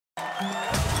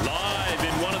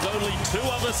Two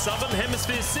other Southern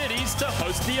Hemisphere cities to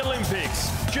host the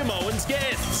Olympics. Jim Owen's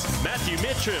guests, Matthew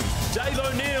Mitcham, Dave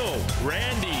O'Neill,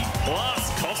 Randy, plus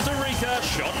Costa Rica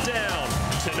shot down.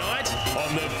 Tonight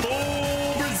on the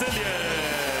Full Brazilian.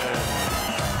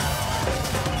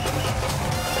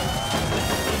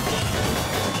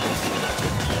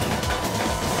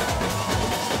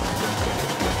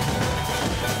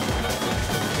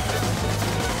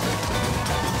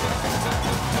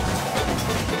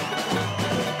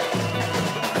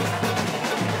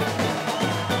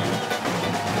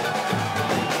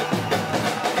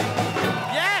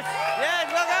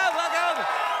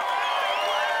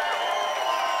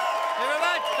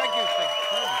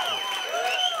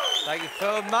 Thank you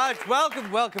so much.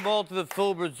 Welcome all to the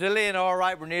Full Brazilian. All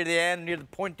right, we're near the end, near the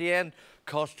pointy end.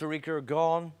 Costa Rica are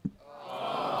gone.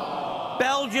 Oh.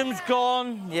 Belgium's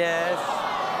gone, yes.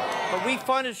 But we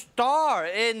found a star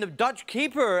in the Dutch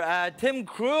keeper, Tim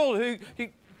Krul, who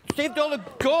saved all the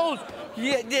goals.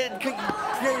 Yes,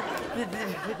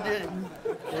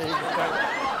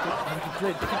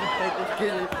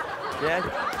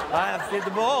 I have saved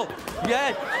them all.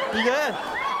 Yes.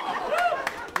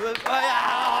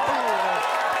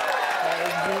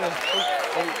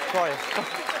 Sorry.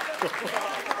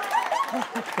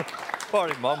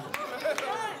 Sorry, Mum. No.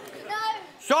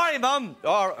 Sorry, Mum.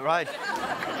 All right.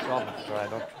 Oh, sorry,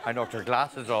 I knocked her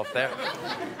glasses off there.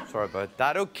 Sorry about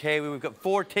that. Okay, we've got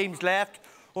 4 teams left.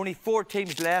 Only 4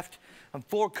 teams left and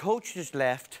 4 coaches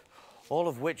left, all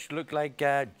of which look like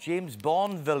James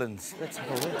Bond villains. Let's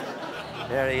have a look.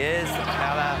 There he is, the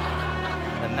fella.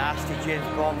 The nasty James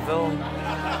Bond villain.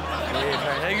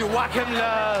 You whack him,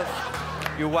 love.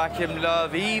 You whack him,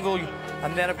 love. Evil.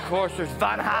 And then, of course, there's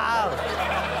Van Hal.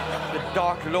 The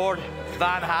Dark Lord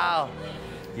Van Hal.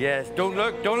 Yes, don't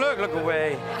look away. Don't look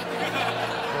away.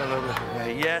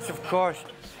 Yes, of course.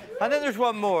 And then there's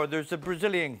one more. There's the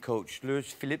Brazilian coach,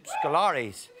 Luis Felipe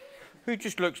Scolari's, who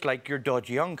just looks like your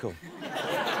dodgy uncle.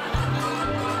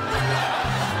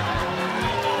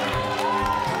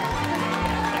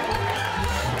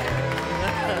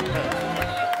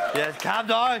 Yes, calm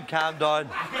down.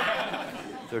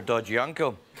 Their dodgy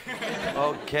uncle.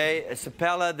 Okay,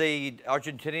 Sapella, the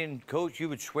Argentinian coach, you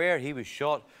would swear he was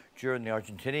shot during the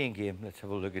Argentinian game. Let's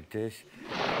have a look at this.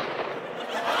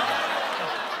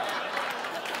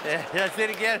 Yeah, say it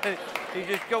again. You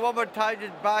just go one more time,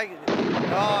 just back.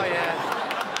 Oh, yeah.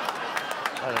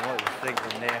 I don't know what you're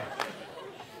thinking there.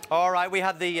 All right, we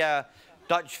have the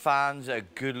Dutch fans,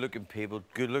 good-looking people,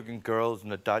 good-looking girls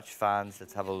and the Dutch fans.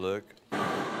 Let's have a look.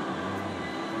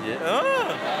 Yeah.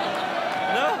 Oh!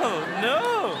 No!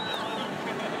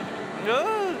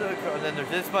 And then there's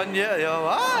this one, yeah.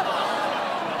 Ah!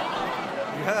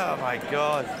 Oh, my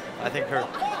God. I think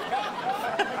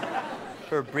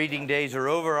her breeding days are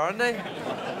over, aren't they?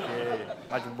 Yeah.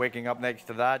 Imagine waking up next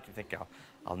to that. You think,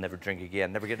 I'll never drink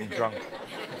again, never getting drunk.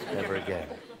 Never again.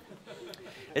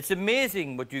 It's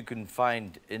amazing what you can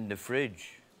find in the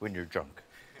fridge when you're drunk.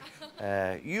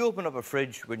 You open up a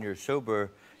fridge when you're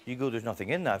sober, you go, there's nothing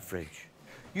in that fridge.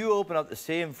 You open up the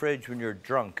same fridge when you're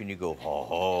drunk and you go,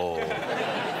 oh,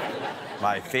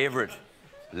 my favourite,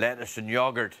 lettuce and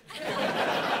yogurt.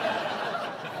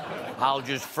 I'll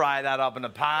just fry that up in a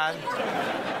pan.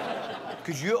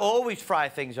 Because you always fry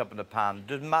things up in a pan.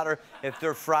 Doesn't matter if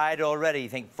they're fried already, you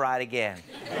think fried again.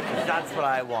 That's what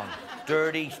I want.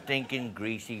 Dirty, stinking,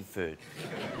 greasy food.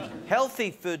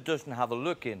 Healthy food doesn't have a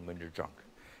look in when you're drunk.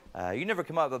 You never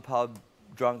come out of a pub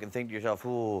drunk and think to yourself,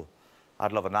 oh,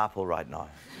 I'd love an apple right now.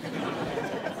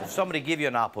 If somebody give you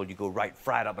an apple, you go, right,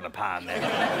 fry it up in a pan there.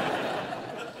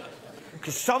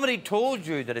 Because somebody told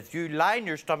you that if you line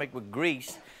your stomach with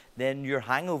grease, then your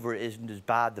hangover isn't as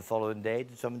bad the following day.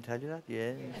 Did someone tell you that?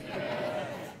 Yeah.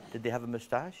 Did they have a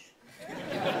moustache?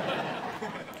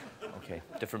 Okay,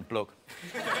 different bloke.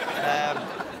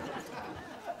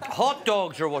 Hot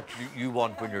dogs are what you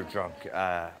want when you're drunk.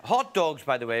 Hot dogs,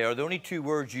 by the way, are the only 2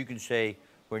 words you can say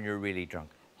when you're really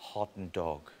drunk. Hot and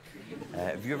dog.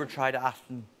 Have you ever tried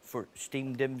asking for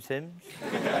steamed dim sims?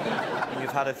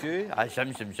 You've had a few?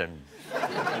 Sim. Sim.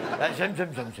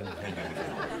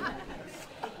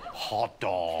 Hot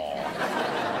dog.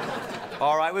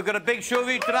 All right, we've got a big show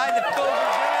for you tonight. The Full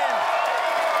Brazilian.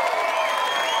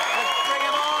 Let's bring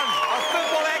him on. Our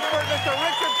football expert, Mr.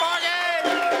 Richard Bargain.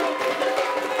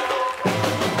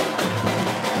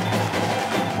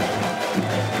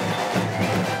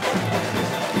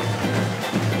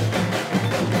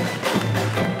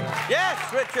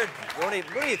 Richard, only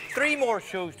 3 more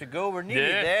shows to go. We're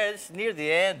nearly there. It's near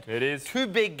the end. It is. 2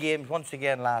 big games once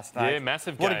again last night. Yeah,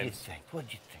 massive games. What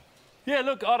did you think? Yeah,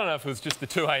 look, I don't know if it was just the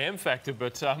 2 a.m. factor,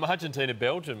 but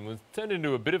Argentina-Belgium was turned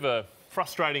into a bit of a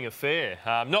frustrating affair.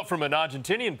 Not from an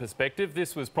Argentinian perspective.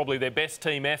 This was probably their best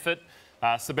team effort.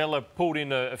 Sabella pulled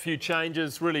in a few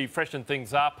changes, really freshened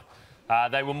things up.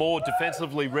 They were more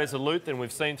defensively resolute than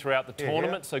we've seen throughout the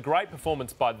tournament, so great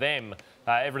performance by them.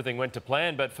 Everything went to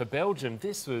plan, but for Belgium,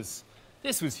 this was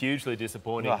hugely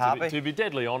disappointing, to be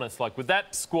deadly honest. Like, with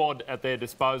that squad at their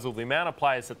disposal, the amount of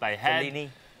players that they had,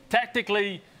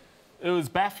 tactically, it was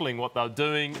baffling what they were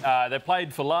doing. They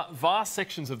played for vast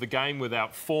sections of the game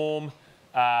without form.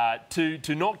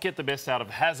 To not get the best out of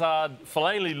Hazard,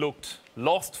 Fellaini looked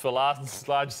lost for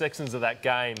large sections of that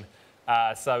game.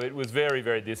 So it was very,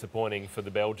 very disappointing for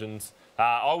the Belgians.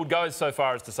 I would go so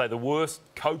far as to say the worst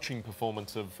coaching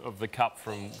performance of the Cup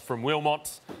from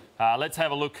Wilmots. Let's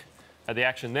have a look at the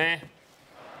action there.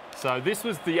 So this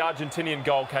was the Argentinian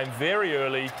goal, came very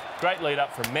early. Great lead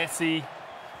up from Messi.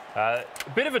 A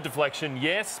bit of a deflection,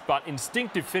 yes, but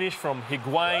instinctive finish from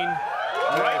Higuain.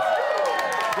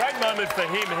 Great moment for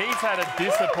him. He's had a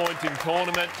disappointing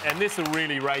tournament, and this will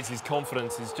really raise his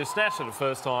confidence. He's just snatched it the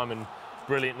first time and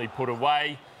brilliantly put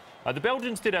away. The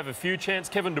Belgians did have a few chances.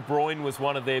 Kevin De Bruyne was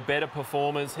one of their better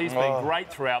performers. He's been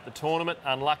great throughout the tournament.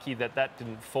 Unlucky that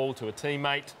didn't fall to a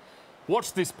teammate.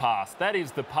 Watch this pass. That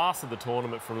is the pass of the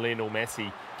tournament from Lionel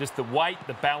Messi. Just the weight,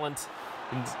 the balance,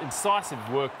 incisive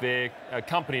work there.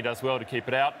 Company does well to keep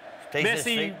it out.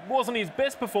 Messi wasn't his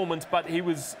best performance, but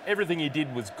everything he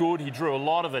did was good. He drew a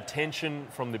lot of attention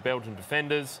from the Belgian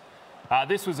defenders.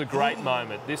 This was a great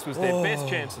moment. This was their best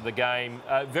chance of the game.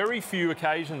 Very few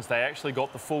occasions they actually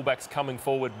got the fullbacks coming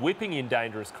forward, whipping in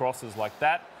dangerous crosses like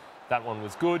that. That one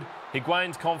was good.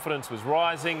 Higuain's confidence was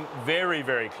rising, very,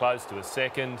 very close to a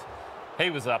second. He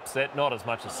was upset, not as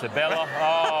much as Sabella.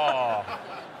 Oh,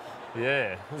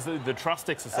 yeah. It was the trust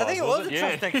exercise, I think it was a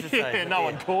trust exercise. Yeah, no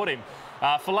one caught him.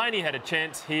 Fellaini had a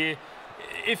chance here.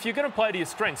 If you're going to play to your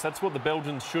strengths, that's what the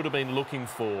Belgians should have been looking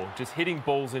for, just hitting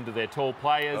balls into their tall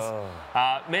players.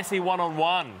 Messi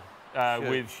one-on-one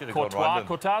with Courtois.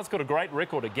 Courtois got a great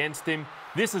record against him.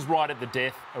 This is right at the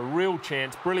death, a real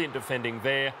chance, brilliant defending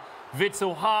there.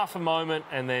 Witsel, half a moment,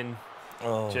 and then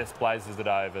just blazes it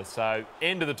over. So,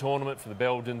 end of the tournament for the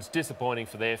Belgians, disappointing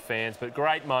for their fans, but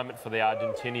great moment for the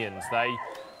Argentinians.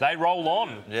 They roll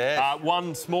on. Yes.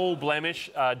 One small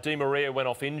blemish, Di Maria went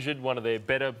off injured, one of their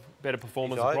better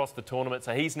performers across the tournament.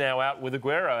 So he's now out with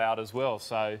Aguero out as well.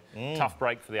 So tough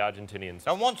break for the Argentinians.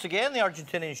 And once again, the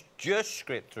Argentinians just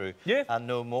scraped through. Yeah. And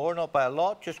no more, not by a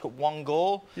lot, just got one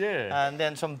goal. Yeah. And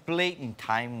then some blatant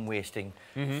time wasting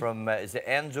from, is it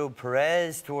Enzo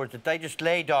Perez towards they just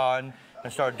lay down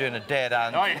and started doing a dead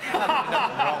end. Oh, yeah.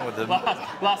 Nothing wrong with them.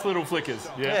 Last little flickers.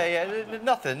 Yeah,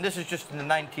 nothing. This is just in the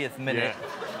 90th minute.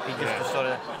 Yeah. He just sort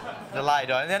of lie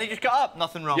down, and then he just got up.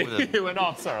 Nothing wrong with him. He went,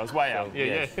 oh, sorry, I was way out.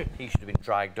 Yeah. He should have been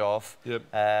dragged off.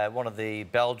 Yep. One of the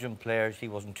Belgian players, he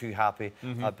wasn't too happy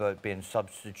about being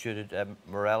substituted.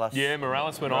 Morales. Yeah,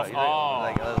 Morales went off.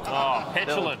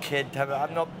 Petulant. Little kid,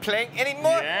 I'm not playing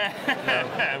anymore.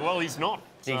 Yeah. Well, he's not.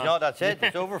 So. He's not, that's it.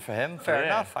 It's over for him. Fair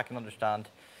enough. I can understand.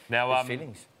 Now,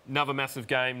 feelings. Another massive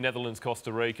game,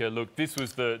 Netherlands-Costa Rica. Look, this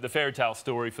was the fairy tale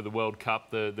story for the World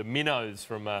Cup, the minnows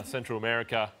from Central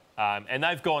America. And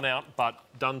they've gone out, but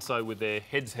done so with their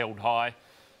heads held high.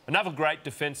 Another great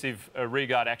defensive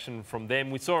regard action from them.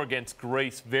 We saw against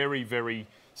Greece, very, very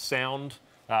sound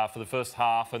for the first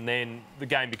half, and then the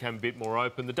game became a bit more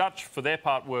open. The Dutch, for their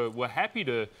part, were happy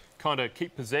to kind of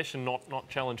keep possession, not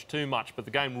challenge too much, but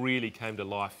the game really came to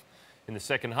life in the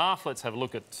second half. Let's have a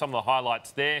look at some of the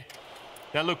highlights there.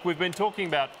 Now, look, we've been talking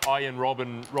about Ian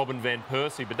Robin van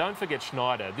Persie, but don't forget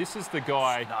Schneider. This is the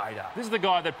guy. This is the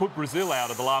guy that put Brazil out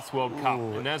of the last World Cup.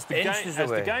 And as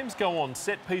the games go on,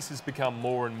 set pieces become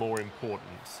more and more important.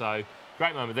 So,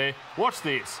 great moment there. Watch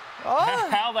this.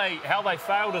 How they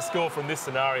failed to score from this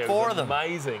scenario is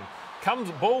amazing.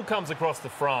 Ball comes across the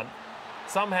front.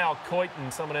 Somehow Coit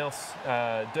and someone else,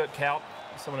 Dirk Kuyt,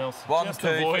 someone else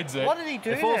avoids it. What did he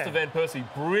do? It falls to Van Persie.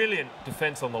 Brilliant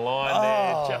defence on the line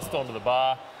there, just onto the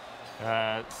bar.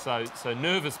 So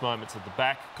nervous moments at the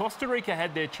back. Costa Rica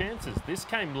had their chances. This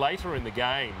came later in the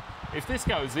game. If this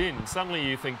goes in, suddenly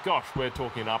you think, gosh, we're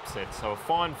talking upset. So a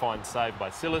fine save by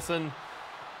Silerson.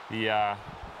 The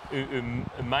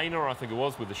Umena, I think it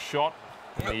was, with a shot.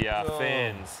 And the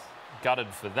fans gutted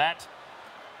for that.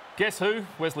 Guess who?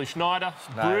 Wesley Schneider.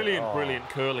 Brilliant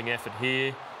curling effort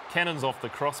here. Cannons off the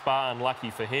crossbar, unlucky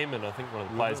for him, and I think one of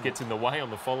the players gets in the way on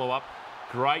the follow-up.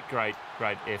 Great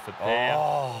effort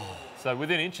there. So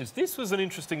within inches, this was an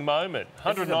interesting moment.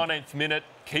 119th minute,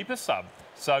 keeper sub.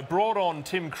 So brought on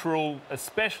Tim Krul,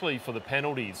 especially for the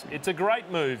penalties. It's a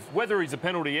great move. Whether he's a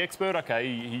penalty expert,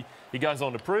 okay, he goes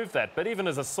on to prove that. But even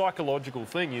as a psychological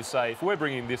thing, you say, if we're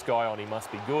bringing this guy on, he must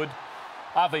be good.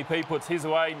 RVP puts his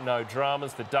away, no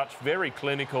dramas. The Dutch very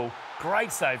clinical.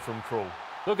 Great save from Krul.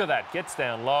 Look at that, gets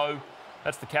down low.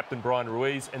 That's the captain, Brian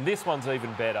Ruiz, and this one's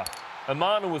even better.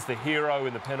 Amana was the hero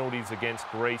in the penalties against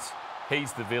Greece.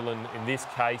 He's the villain in this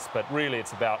case, but really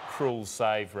it's about Krul's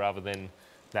save rather than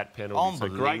that penalty. So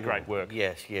great work.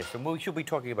 Yes, yes. And we should be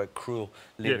talking about Krul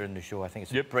later in the show. I think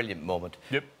it's a brilliant moment.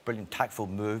 Brilliant tactful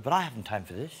move, but I haven't time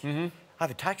for this. I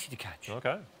have a taxi to catch.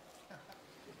 Okay.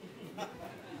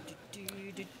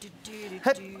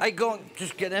 Hey, go on,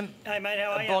 just get in. Hey, mate,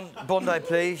 how are you? Bondi,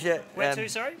 please. Yeah. Where to,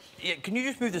 sorry? Yeah, can you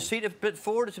just move the seat a bit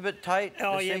forward? It's a bit tight.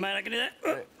 Oh, yeah, mate, I can do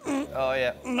that. Oh,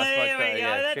 yeah. That's there we go.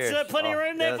 Yeah, that's plenty of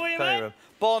room there for you, mate.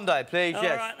 Bondi, please, All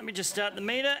yes. right, let me just start the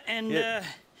meter and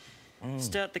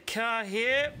start the car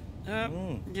here.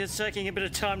 Just taking a bit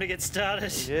of time to get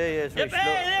started. Yeah, it's very slow.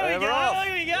 Hey, there we go. Off.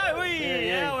 There we go.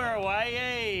 Yeah, we're away.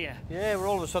 Hey. Yeah, we're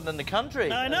all of a sudden in the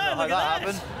country. I know, how look that at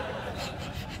that. happened.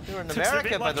 You're in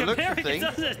America by the looks of things.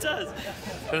 It does.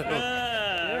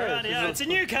 Right, yeah, it's a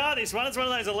new car, this one. It's one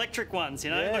of those electric ones,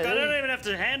 you know. Yeah, Look, I don't even have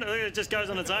to handle it. It just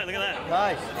goes on its own. Look at that.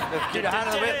 Nice. Get your hand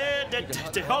on the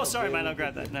whip. Oh, sorry, mate. I'll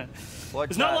grab that. No.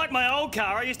 It's not like my old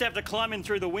car. I used to have to climb in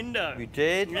through the window. You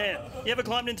did? Yeah. You ever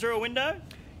climbed in through a window?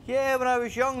 Yeah, when I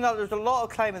was young, there was a lot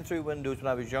of climbing through windows when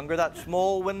I was younger. That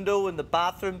small window in the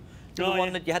bathroom. The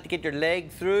one that you had to get your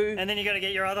leg through. And then you got to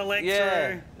get your other leg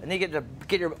through. And then you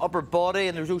get your upper body,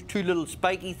 and there's those two little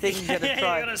spiky things you had to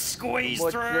try. You got to squeeze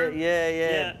through.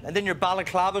 Yeah. And then your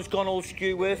balaclava's gone all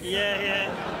skew with.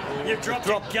 Yeah. You've dropped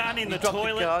your gun in the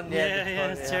toilet. The gun,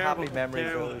 Yeah, it's terrible. Happy memories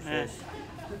terrible. those, yes.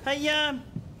 Hey,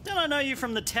 don't I know you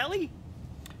from the telly?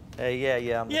 Yeah.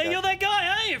 Yeah, you're that guy,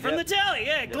 aren't you? From the telly,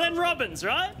 yeah. Glenn Robbins,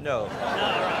 right? No. No,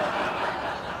 right.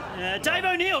 Dave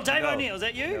O'Neill, O'Neill, is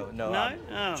that you? No.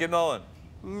 Oh. Jim Owen.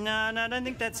 No, I don't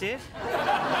think that's it.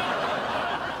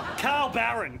 Carl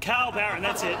Barron,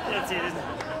 that's it, isn't it?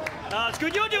 Oh, it's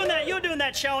good. You're doing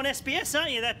that show on SBS,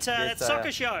 aren't you? That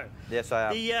soccer show. Yes,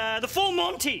 I am. The Full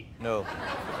Monty. No.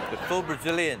 The Full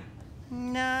Brazilian.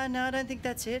 No, I don't think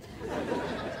that's it.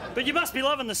 But you must be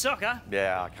loving the soccer.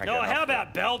 Yeah, I can't get enough how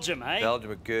about Belgium, eh?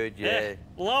 Belgium are good, yeah.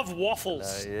 Love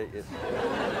waffles.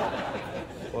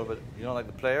 What about, you don't like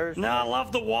the players? No, I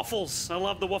love the waffles. Oh,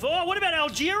 what about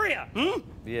Algeria?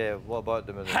 Yeah, what about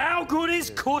them? How good is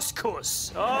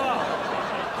couscous?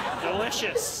 Oh,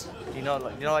 delicious. You not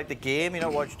like the game? You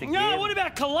not watch the game? No, what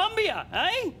about Colombia,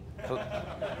 eh?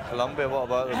 Colombia, what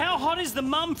about them? How hot is the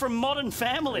mum from Modern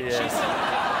Family? Yeah.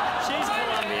 She's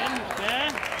Colombian,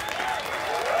 yeah.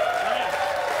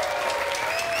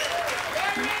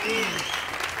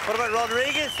 What about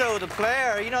Rodriguez, though, the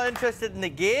player? Are you not interested in the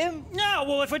game? No,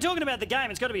 well, if we're talking about the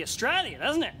game, it's got to be Australian,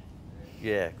 hasn't it?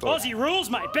 Yeah, of course. Aussie rules,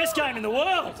 mate. Best game in the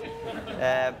world.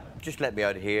 Just let me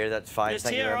out of here. That's fine. Just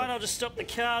here, right? I'll just stop the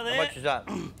car there. How much is that?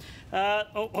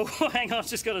 Hang on. I've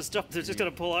just got to stop. I've just got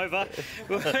to pull over.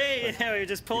 We're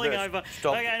just pulling over.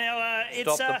 Stop. Okay, now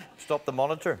it's... Stop the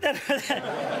monitor.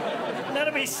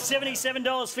 That'll be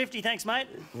 $77.50, thanks, mate.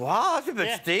 Wow, that's a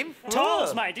bit steep.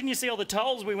 Tolls, mate. Didn't you see all the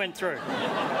tolls we went through?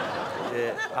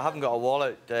 Yeah, I haven't got a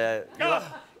wallet.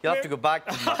 You'll have to go back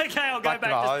to my, okay, I'll back go back. To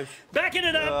my house. Backing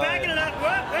it up, backing it up.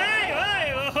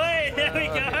 Hey, there we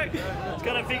go. Just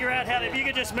got to figure out how to... If you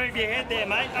could just move your head there,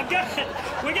 mate.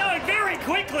 We're going very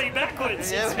quickly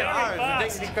backwards. Yeah, it's very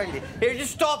fast. Here,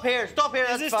 just stop here. Stop here,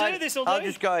 that's fine. This'll do? I'll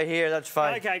just go here, that's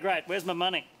fine. Okay, great. Where's my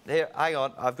money? Here, hang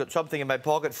on. I've got something in my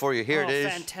pocket for you. Here it is.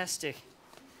 Fantastic.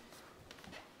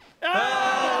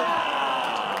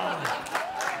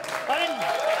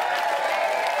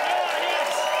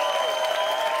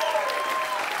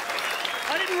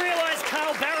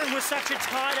 Barron was such a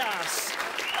tight ass.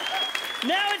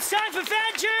 Now it's time for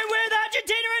Fan Tune with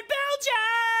Argentina and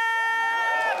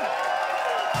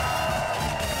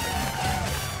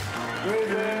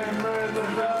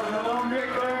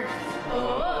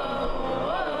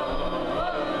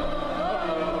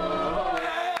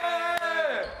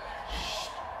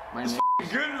My name is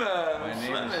good, man. My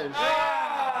name is.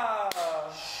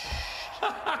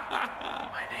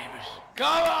 My name is.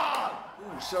 Come on!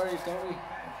 Ooh, sorry, Tommy.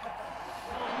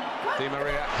 Di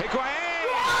Maria, Higuain!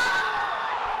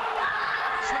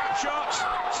 Snapshot!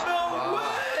 No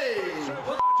way!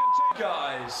 Argentina.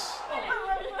 Guys.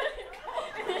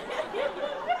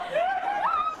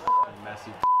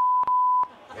 Messi.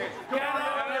 Get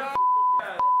out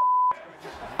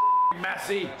of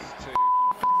Messi.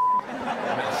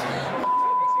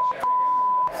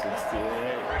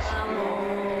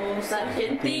 Vamos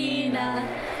Argentina,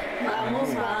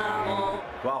 vamos.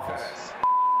 Waffles.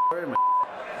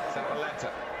 Zabaleta.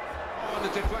 On the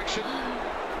deflection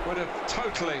would have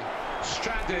totally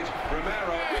stranded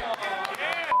Romero.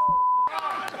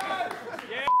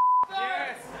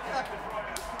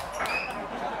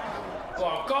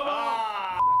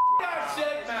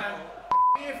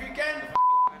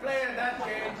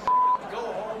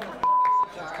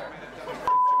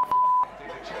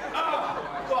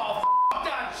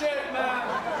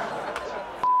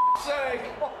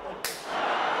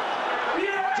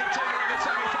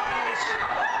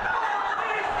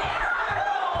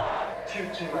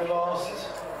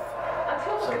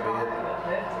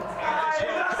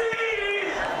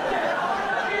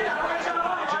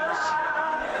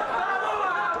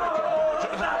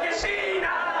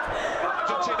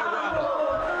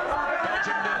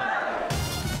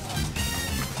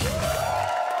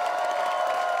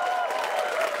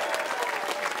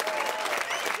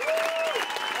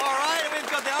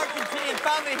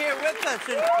 family here with us.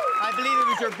 And I believe it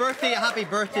was your birthday. Happy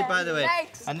birthday, by the way.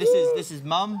 Thanks. And this is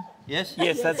Mum. Yes?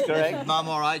 Yes, that's correct. This is Mum,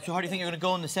 all right. So how do you think you're going to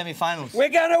go in the semi-finals? We're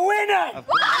going to win it!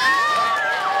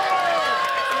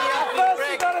 First,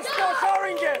 we've got to squash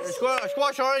oranges.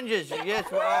 Squash oranges, yes.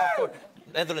 Of course.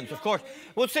 Netherlands, of course.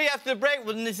 We'll see you after the break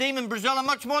with Nazim in Brazil and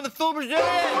much more in the full Brazilian.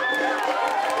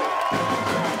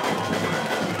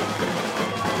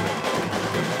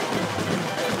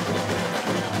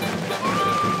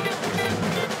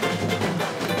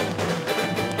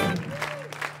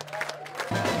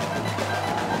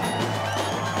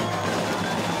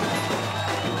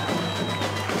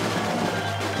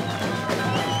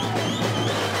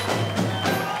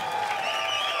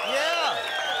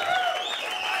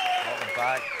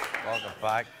 Welcome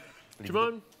back.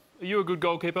 Jimon, are you a good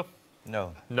goalkeeper?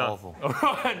 No. Awful.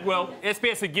 All right, well,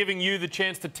 SBS are giving you the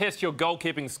chance to test your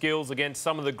goalkeeping skills against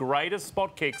some of the greatest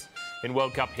spot kicks in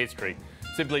World Cup history.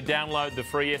 Simply download the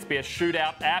free SBS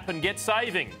Shootout app and get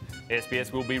saving.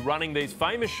 SBS will be running these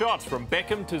famous shots from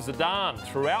Beckham to Zidane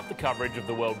throughout the coverage of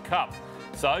the World Cup.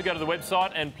 So go to the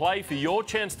website and play for your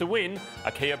chance to win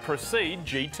a Kia Proceed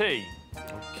GT.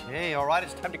 Okay, all right,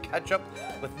 it's time to catch up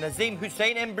with Nazim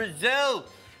Hussein in Brazil.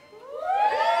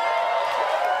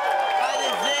 Hi,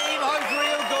 Nazim. How's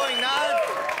Rio going now?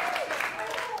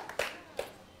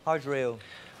 How's Rio?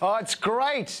 Oh, it's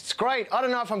great. It's great. I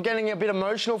don't know if I'm getting a bit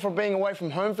emotional from being away from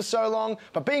home for so long,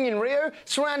 but being in Rio,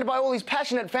 surrounded by all these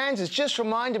passionate fans, has just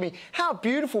reminded me how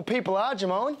beautiful people are,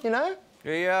 Jamon, you know?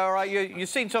 Yeah, all right. You've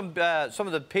seen some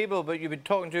of the people, but you've been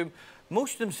talking to them.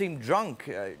 Most of them seem drunk.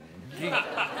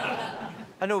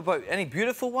 I know about any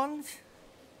beautiful ones?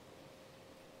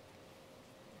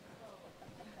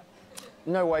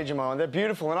 No way, Jamon. They're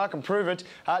beautiful, and I can prove it.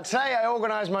 Today, I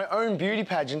organised my own beauty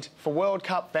pageant for World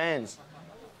Cup fans.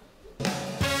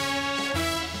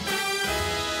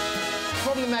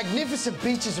 From the magnificent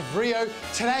beaches of Rio,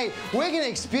 today we're going to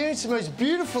experience the most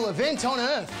beautiful event on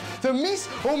Earth, the Miss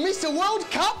or Mr. World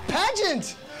Cup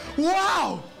pageant!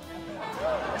 Wow!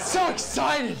 So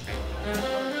excited!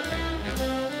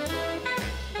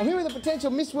 I'm here with a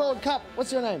potential Miss World Cup.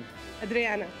 What's your name?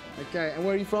 Adriana. Okay, and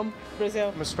where are you from?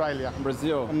 Brazil. From Australia.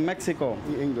 Brazil. From Mexico.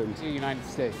 England. United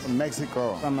States. From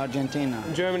Mexico. From Argentina.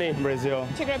 Germany. Brazil.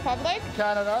 Czech Republic.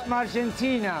 Canada. From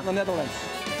Argentina. The Netherlands.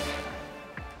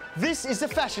 This is the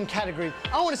fashion category.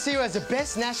 I want to see who has the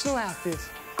best national outfit.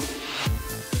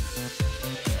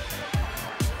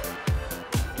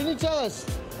 Can you tell us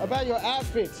about your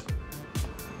outfit?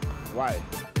 Why?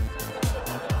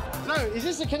 So, is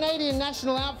this a Canadian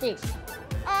national outfit?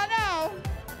 Oh, no.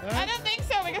 I don't think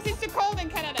so, because it's too cold in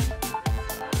Canada.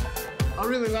 I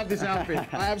really love this outfit.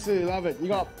 I absolutely love it. You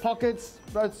got pockets,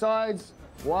 both sides.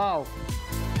 Wow.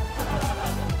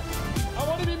 I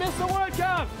want to be Mr. World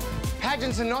Cup!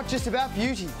 Pageants are not just about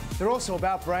beauty, they're also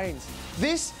about brains.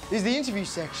 This is the interview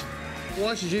section.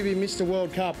 Why should you be Mr.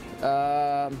 World Cup?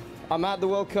 I'm at the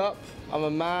World Cup. I'm a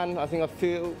man. I think I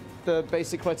feel the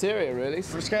basic criteria, really.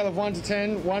 On a scale of 1 to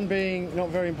 10, 1 being not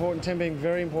very important, 10 being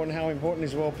very important, how important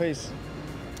is world peace?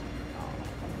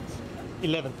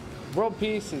 11. World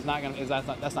peace is not gonna.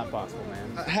 That's not possible,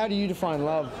 man. How do you define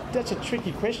love? That's a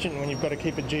tricky question when you've got to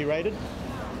keep it G-rated.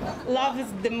 Love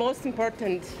is the most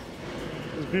important.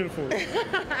 It's beautiful.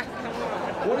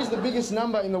 What is the biggest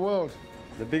number in the world?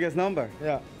 The biggest number?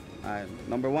 Yeah.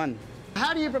 Number 1.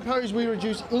 How do you propose we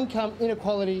reduce income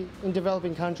inequality in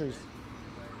developing countries?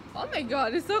 Oh my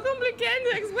God, it's so complicated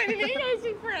to explain in English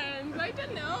to friends. I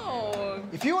don't know.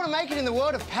 If you want to make it in the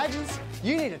world of pageants,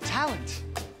 you need a talent.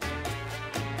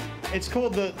 It's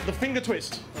called the finger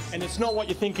twist, and it's not what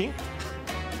you're thinking.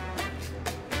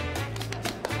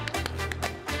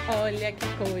 Olha que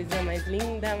coisa mais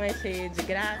linda, mais cheia de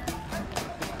graça.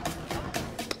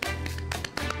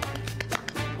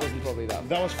 Wasn't probably that.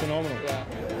 That was phenomenal. Yeah.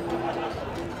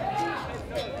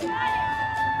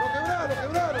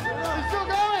 He's still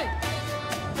going!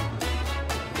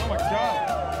 Oh my God.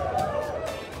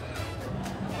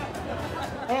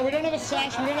 All right, we don't have a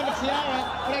sash, we don't have a tiara,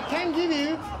 but I can give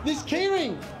you this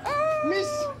keyring. Miss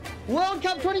World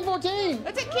Cup 2014.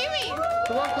 That's a kiwi!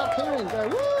 The World Cup keyring. Go,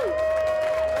 woo!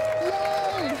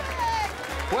 Yay!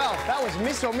 Well, that was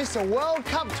Miss or Mr. World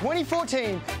Cup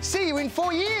 2014. See you in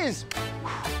 4 years.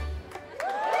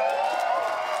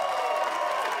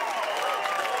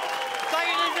 Thank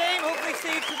you, Nazim. Hopefully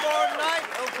see you tomorrow night.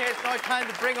 Okay, it's now time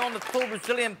to bring on the full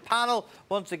Brazilian panel.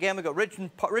 Once again, we've got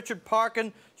Richard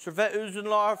Parkin, Servet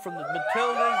Uzenlar from the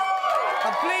Matildas.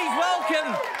 And please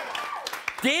welcome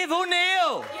Dave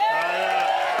O'Neill.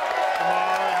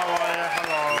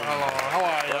 How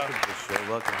are you? Welcome to the show.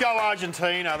 Welcome. Go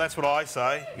Argentina, that's what I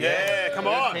say. Yeah, come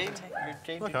on. Your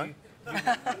team. Okay.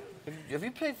 Have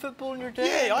you played football in your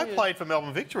day? Yeah, I played for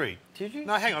Melbourne Victory. Did you?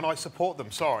 No, hang on, I support them.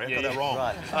 Sorry, I got that wrong.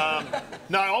 Right.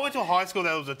 No, I went to a high school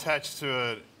that was attached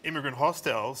to an immigrant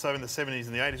hostel. So in the 70s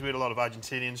and the 80s, we had a lot of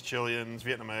Argentinians, Chileans,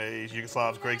 Vietnamese,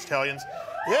 Yugoslavs, Greeks, Italians.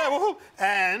 Yeah, woohoo!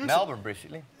 And Melbourne,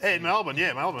 basically. In Melbourne,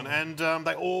 yeah, Melbourne. And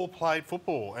they all played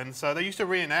football. And so they used to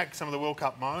reenact some of the World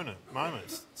Cup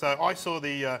moments. So I saw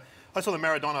the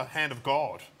Maradona Hand of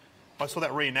God. I saw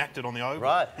that reenacted on the Oval.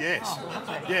 Right. Yes.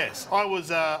 Yes. I was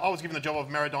given the job of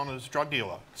Maradona's drug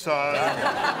dealer. So,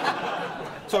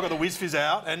 so I got the whiz fizz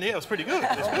out, and yeah, it was pretty good.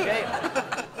 It was good. Okay.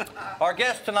 Our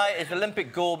guest tonight is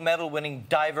Olympic gold medal winning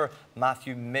diver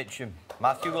Matthew Mitcham.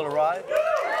 Matthew will arrive.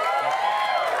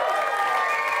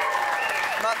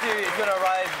 Matthew is going to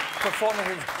arrive performing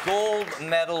his gold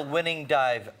medal winning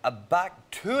dive, a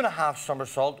back 2.5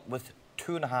 somersault with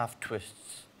 2.5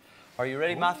 twists. Are you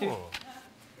ready, Matthew?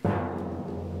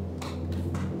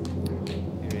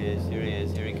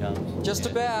 Here he comes. Just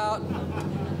about.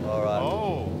 All right.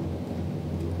 Oh.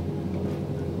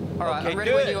 All right, Okay, I'm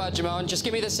ready when you are, Jamon. Just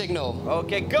give me the signal.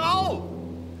 Okay, go!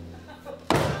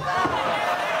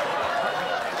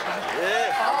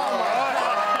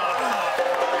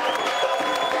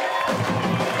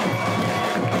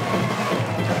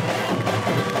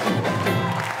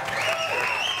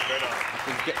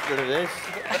 Get rid of this.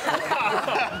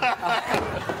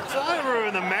 Don't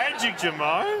ruin the magic,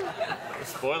 Jamon.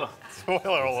 Spoiler.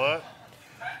 Spoiler alert.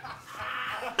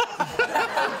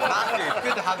 Matthew, it's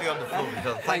good to have you on the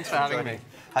phone. Thanks for having me.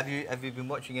 Have you been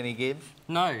watching any games?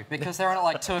 No, because they're on at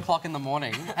like 2 o'clock in the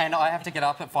morning, and I have to get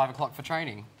up at 5 o'clock for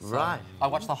training. So Right. I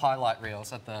watch the highlight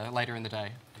reels at the later in the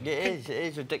day. It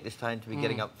is ridiculous time to be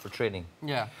getting up for training.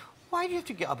 Yeah. Why do you have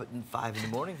to get up at 5 in the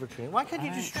morning for training? Why can't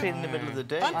you just train in the middle of the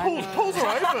day? And pools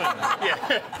are open.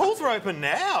 Yeah, pools are open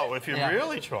now if you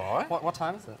really try. What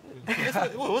time is it?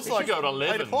 Well, it's like go at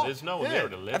 11. 8 o'clock. There's no one there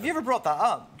at 11. Have you ever brought that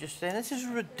up? Just saying, this is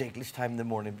a ridiculous time in the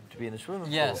morning to be in a swimming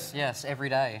pool. Yes, every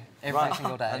day. Every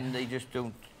single day. And they just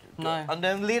don't... No. And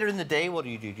then later in the day, what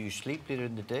do you do? Do you sleep later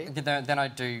in the day? Then I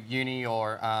do uni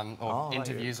or right,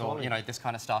 interviews you're or, you know, this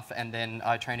kind of stuff, and then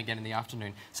I train again in the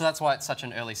afternoon. So that's why it's such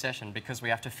an early session, because we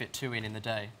have to fit 2 in the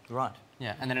day. Right.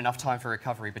 Yeah, and then enough time for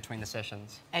recovery between the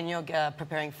sessions. And you're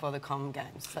preparing for the Com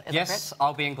Games. Is that Yes, correct?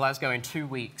 I'll be in Glasgow in 2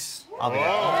 weeks. I'll be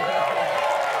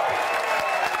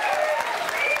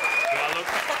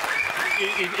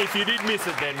If you did miss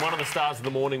it then, one of the stars of the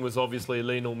morning was obviously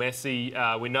Lionel Messi.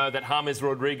 We know that James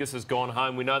Rodriguez has gone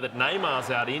home. We know that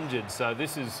Neymar's out injured, so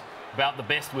this is about the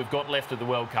best we've got left of the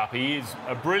World Cup. He is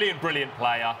a brilliant, brilliant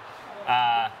player.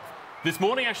 This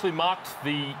morning actually marked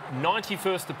the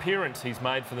 91st appearance he's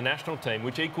made for the national team,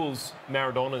 which equals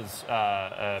Maradona's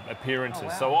appearances. Oh,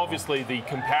 wow. So obviously the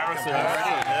comparisons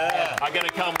are going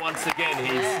to come once again.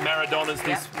 Maradona's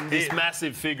this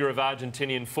massive figure of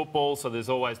Argentinian football, so there's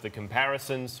always the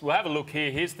comparisons. We'll have a look here.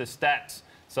 Here's the stats.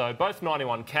 So both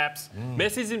 91 caps.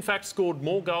 Messi's in fact scored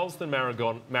more goals than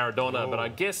Maradona, but I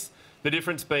guess the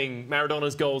difference being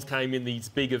Maradona's goals came in these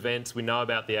big events. We know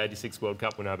about the '86 World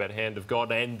Cup, we know about Hand of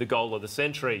God and the goal of the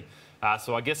century.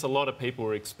 So I guess a lot of people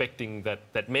are expecting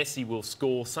that Messi will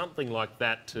score something like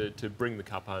that to bring the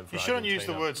cup home for You shouldn't Argentina. use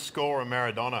the word score and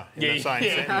Maradona in the same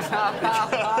Yeah. sentence.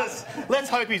 Because let's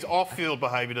hope his off-field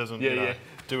behaviour doesn't do a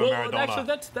Maradona.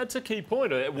 Actually, that's a key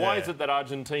point. Why is it that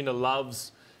Argentina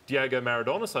loves Diego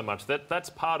Maradona so much? That's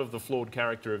part of the flawed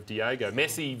character of Diego.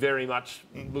 Messi very much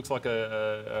looks like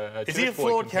a Is he a church boy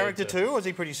flawed compared character too, or is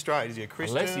he pretty straight? Is he a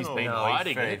Christian? Unless he's been No, hiding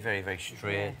he's very, it. very, very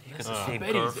straight. He's got the I same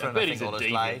bet girlfriend, he's all a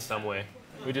his deviant life. somewhere.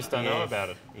 We just don't know about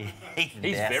it. He's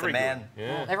Yes, very man. good.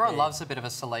 Yeah. Everyone loves a bit of a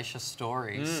salacious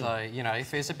story, so, you know,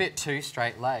 if he's a bit too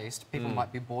straight-laced, people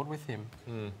might be bored with him.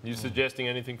 You suggesting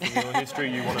anything from your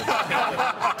history you want to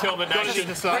tell the nation?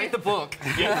 Read the book.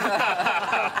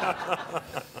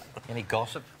 Any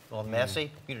gossip on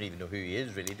Messi? You don't even know who he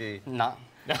is, really, do you? No.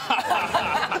 You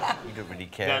don't really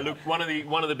care. No, look, one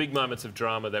of the big moments of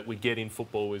drama that we get in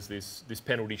football was this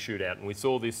penalty shootout, and we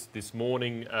saw this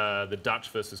morning, the Dutch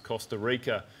versus Costa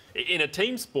Rica. In a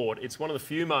team sport, it's one of the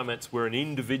few moments where an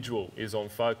individual is on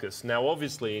focus. Now,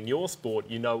 obviously, in your sport,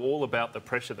 you know all about the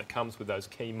pressure that comes with those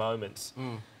key moments.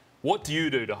 What do you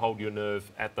do to hold your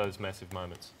nerve at those massive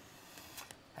moments?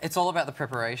 It's all about the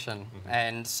preparation,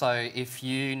 and so if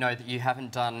you know that you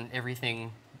haven't done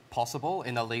everything possible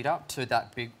in the lead up to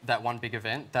that one big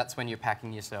event, that's when you're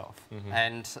packing yourself.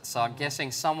 And so I'm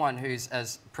guessing someone who's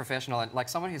as professional and like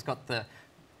someone who's got the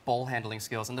ball handling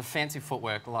skills and the fancy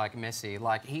footwork like Messi,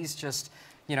 like he's just,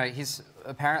 you know, he's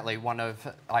apparently one of,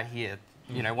 I hear,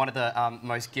 you know, one of the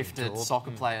most gifted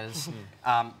soccer players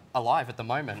alive at the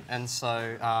moment. And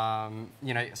so,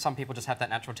 you know, some people just have that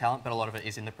natural talent, but a lot of it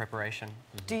is in the preparation.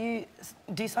 Do you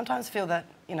sometimes feel that,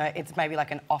 you know, it's maybe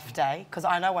like an off day? Because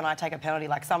I know when I take a penalty,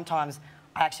 like sometimes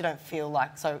I actually don't feel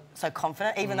like so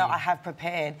confident, even though I have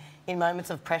prepared. In moments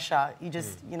of pressure, you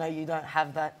just, you know, you don't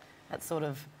have that sort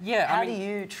of... Yeah, How do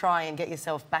you try and get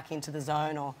yourself back into the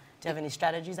zone, or do you have any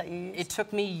strategies that you use? It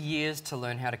took me years to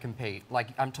learn how to compete. Like,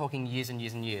 I'm talking years and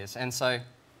years and years. And so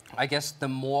I guess the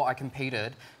more I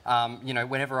competed, you know,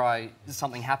 whenever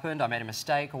something happened, I made a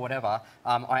mistake or whatever,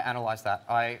 I analysed that.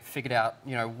 I figured out,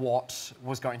 you know, what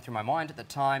was going through my mind at the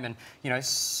time, and, you know,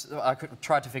 I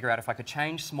tried to figure out if I could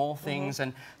change small things.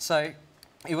 And so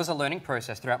it was a learning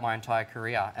process throughout my entire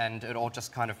career, and it all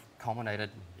just kind of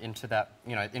culminated into that,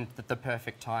 you know, in the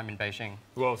perfect time in Beijing.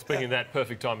 Well, speaking of that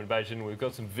perfect time in Beijing, we've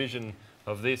got some vision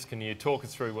of this. Can you talk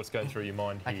us through what's going through your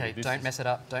mind here? Okay, don't mess it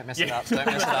up, don't mess it up, don't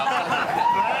mess it up.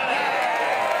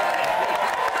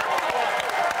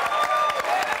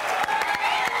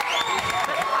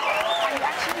 Are you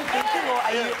actually thinking, or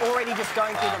are you already just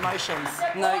going through the motions?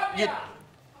 No, you...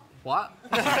 What?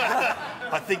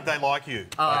 I think they like you.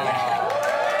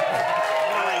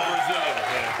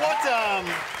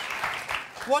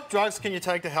 What drugs can you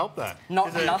take to help that?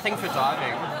 Nothing for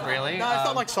diving, really. No, it's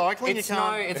not like cycling. It's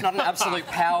not an absolute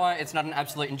power. It's not an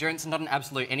absolute endurance. It's not an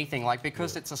absolute anything. Like,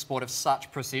 because it's a sport of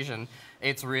such precision,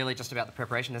 it's really just about the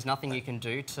preparation. There's nothing you can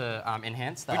do to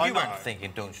enhance that. But you weren't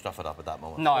thinking, don't stuff it up at that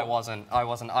moment. No, I wasn't. I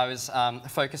was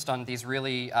focused on these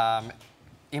really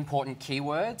important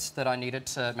keywords that I needed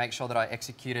to make sure that I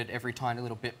executed every tiny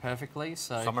little bit perfectly.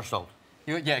 So somersault.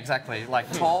 Yeah, exactly.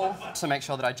 Like tall, to make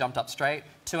sure that I jumped up straight,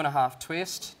 2.5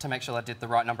 twist, to make sure I did the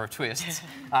right number of twists,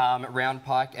 round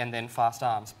pike, and then fast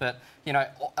arms. But, you know,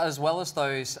 as well as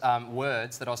those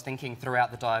words that I was thinking throughout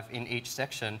the dive in each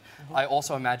section, I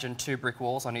also imagined 2 brick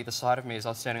walls on either side of me as I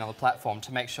was standing on the platform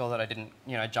to make sure that I didn't,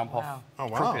 you know, jump off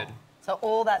crooked. So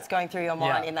all that's going through your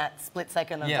mind in that split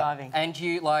second of diving. And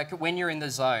you, like, when you're in the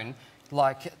zone,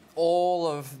 like, all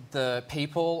of the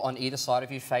people on either side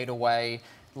of you fade away.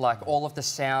 Like, all of the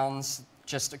sounds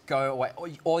just go away.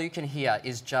 All you can hear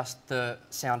is just the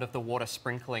sound of the water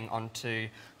sprinkling onto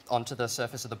the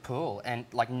surface of the pool, and,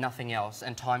 like, nothing else.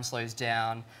 And time slows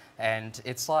down, and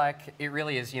it's like, it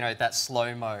really is, you know, that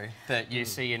slow-mo that you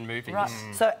see in movies. Right.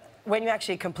 So when you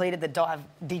actually completed the dive,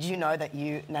 did you know that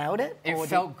you nailed it? It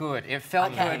felt good. It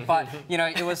felt good, but, you know,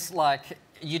 it was like...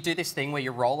 You do this thing where you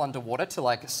roll underwater to,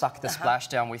 like, suck the splash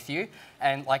down with you,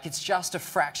 and, like, it's just a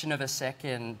fraction of a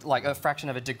second, like a fraction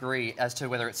of a degree as to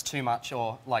whether it's too much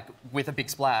or, like, with a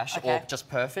big splash or just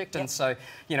perfect. And so,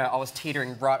 you know, I was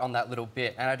teetering right on that little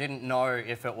bit, and I didn't know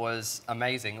if it was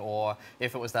amazing or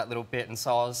if it was that little bit, and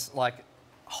so I was, like,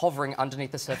 hovering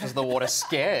underneath the surface of the water,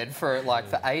 scared for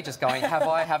ages, going, have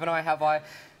I, haven't I, have I?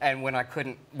 And when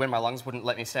my lungs wouldn't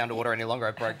let me stay underwater any longer,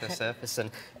 I broke the surface, and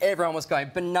everyone was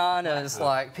going bananas,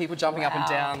 like people jumping up and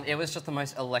down. It was just the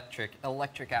most electric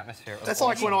atmosphere. That's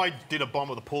like when I did a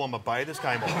bomb at the pool and my bathers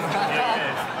came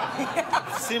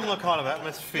off. Similar kind of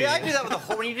atmosphere. Yeah, I do that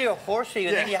with when you do a horsey,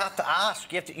 and then you have to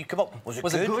ask. You come up. Was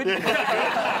it good?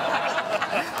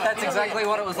 That's exactly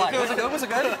what it was like. Was it good? Was it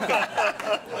good?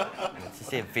 It's the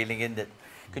same feeling, isn't it?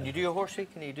 Can you do a horsey?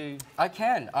 Can you do? I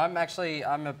can. I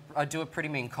do a pretty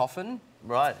mean coffin.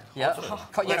 Right. Yeah.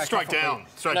 Straight down.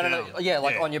 Straight down. No. Yeah,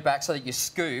 like on your back, so that you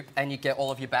scoop and you get all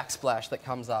of your backsplash that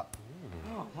comes up.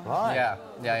 Oh, right.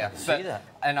 Yeah. See that.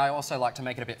 And I also like to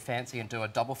make it a bit fancy and do a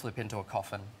double flip into a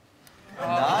coffin.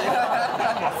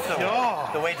 That's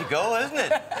the way to go, isn't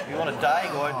it? If you want to die,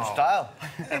 go out in style.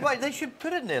 Hey, wait, they should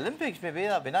put it in the Olympics, maybe.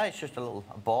 That'd be nice. Just a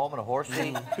bomb and a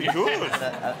horsey. Be good.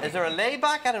 Is there a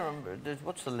layback? I don't remember.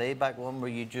 What's the layback one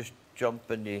where you just jump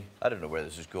and you... I don't know where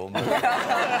this is going. Just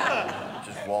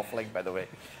waffling, by the way.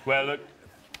 Well, look,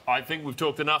 I think we've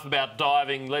talked enough about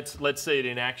diving. Let's see it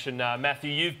in action.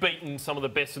 Matthew, you've beaten some of the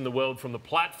best in the world from the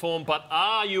platform, but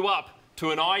are you up to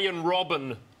an Iron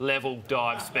Robin level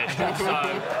dive special? So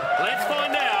let's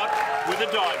find out with a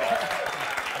dive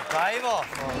off. Dive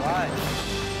off, all right.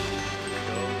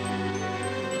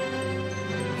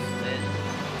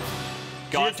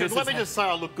 Guys, let me just say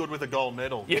I look good with a gold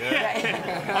medal.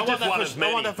 Yeah. I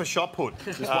want that for shot put.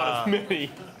 Just one of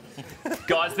many.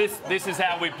 Guys, this is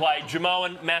how we play.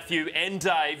 Jamoan, Matthew and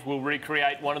Dave will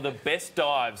recreate one of the best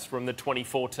dives from the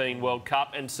 2014 World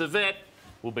Cup, and Savette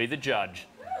will be the judge.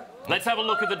 Let's have a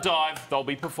look at the dive they'll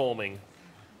be performing.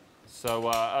 So,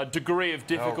 a degree of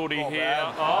difficulty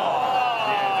here.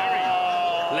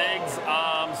 Legs,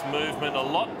 arms, movement, a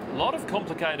lot of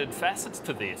complicated facets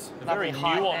to this. Very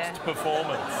nuanced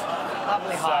performance.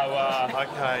 Lovely height.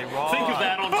 Okay, right. Think of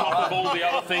that on top of all the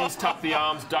other things. Tuck the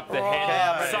arms, duck the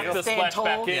head, suck the splash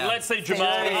back in. Let's see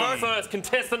Jamoan first.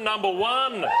 Contestant number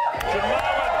 1. Jamoan.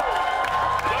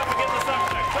 Don't forget the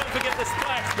suck back. Don't forget the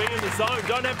splash. Be in the zone.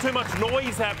 Don't have too much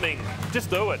noise happening. Just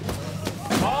do it.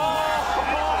 Oh,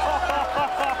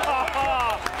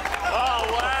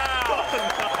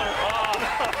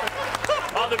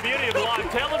 the beauty of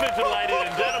live television, ladies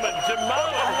and gentlemen.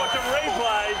 Jamoan, watch a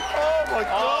replay. Oh, my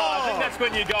God. I think that's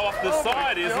when you go off the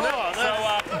side, isn't it?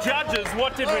 So, judges,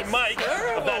 what did we make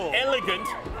of that elegant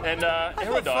and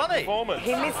erudite performance?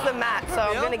 He missed the mat, so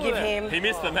I'm going to give him... He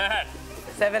missed the mat.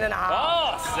 7.5.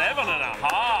 Oh,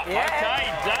 7.5. Yeah.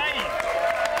 Okay, Dave.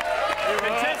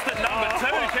 Contestant number 2,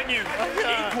 can you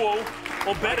equal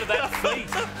or better that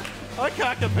feat? I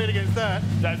can't compete against that.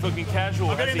 Dave's looking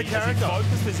casual. I'm getting the character. Is he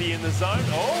focused? Is he in the zone?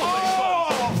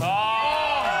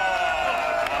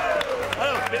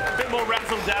 A bit more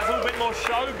razzle-dazzle, a bit more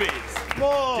showbiz.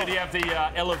 More. Did he have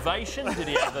the elevation? Did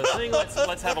he have the thing?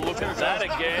 Let's have a look at that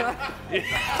again. He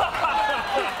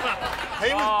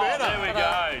was better. There we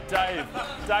go.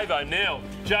 Dave O'Neill.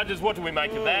 Judges, what do we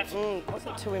make of that?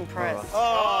 Wasn't too impressed.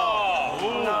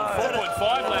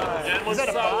 4.5, ladies and gentlemen. Is that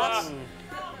a pass?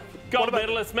 Gold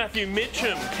medalist Matthew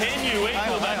Mitcham. Can you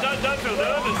equal that? Don't feel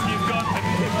nervous.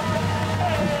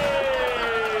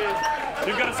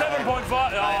 You've got a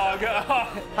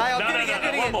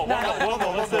 7.5. No. One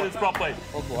more. Let's do this properly.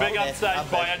 Being upstaged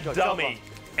by a dummy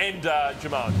and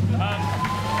Jamoan.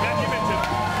 Matthew Mitcham.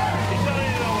 He's done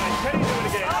it always. Can he do it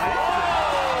again?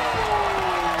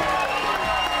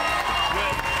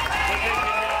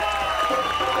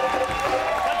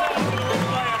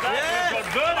 We've got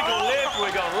vertical lift,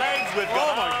 we've got legs, we've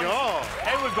got arms,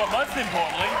 and we've got, most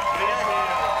importantly,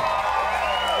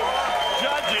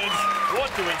 judges,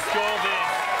 what do we score this?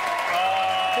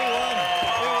 2-1.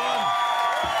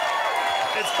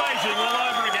 It's Beijing all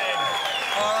over again.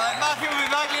 All right, Matthew will be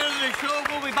back here in the show.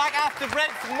 We'll be back after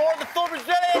break for more of the full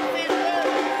Brazilian.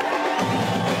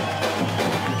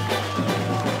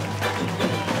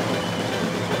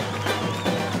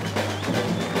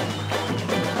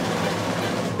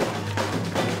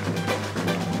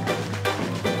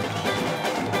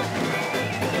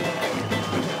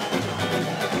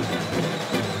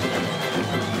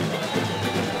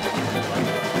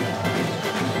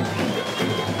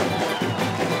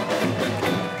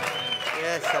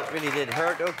 Really did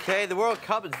hurt. Okay, the World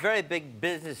Cup is very big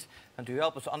business, and to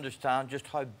help us understand just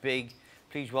how big,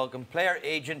 please welcome player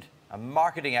agent and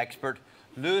marketing expert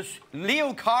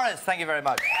Leo Caris. Thank you very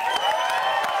much.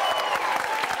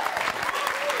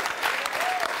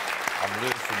 I'm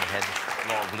Lewis in the head. A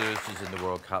lot of Lewis's in the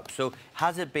World Cup. So,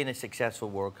 has it been a successful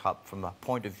World Cup from a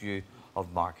point of view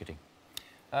of marketing?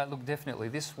 Look, definitely.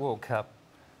 This World Cup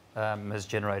has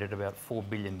generated about $4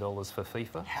 billion for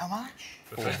FIFA. How much?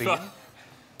 $4 billion.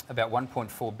 About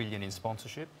 1.4 billion in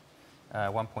sponsorship,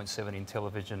 1.7 in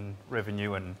television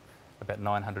revenue, and about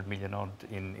 900 million odd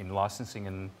in licensing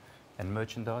and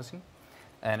merchandising.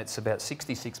 And it's about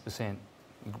 66%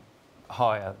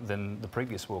 higher than the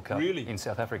previous World Cup in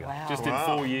South Africa. Wow. Just in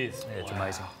 4 years. Yeah, it's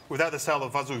amazing. Without the sale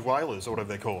of Vuvuzelas, or whatever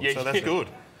they're called. Yeah, so that's good.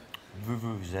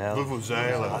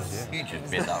 Vuvuzelas. You just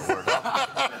made that word up.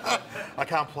 I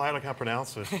can't play it, I can't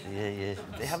pronounce it. Yeah.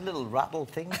 They have little rattle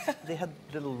things. They had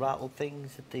little rattle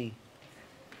things that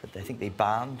I think they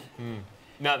banned.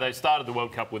 No, they started the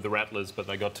World Cup with the rattlers, but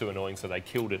they got too annoying, so they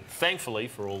killed it. Thankfully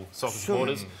for all soccer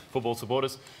supporters, football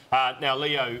supporters. Now,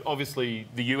 Leo, obviously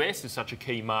the US is such a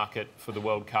key market for the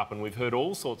World Cup, and we've heard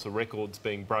all sorts of records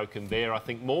being broken there. I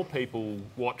think more people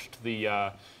watched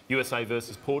the USA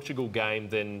versus Portugal game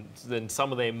than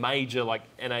some of their major, like,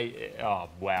 oh,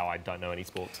 wow, I don't know any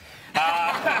sports.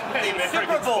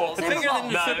 Super Bowl. It's bigger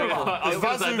than the Super Bowl.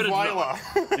 Vuvuzela.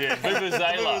 Yeah,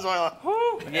 Vuvuzela.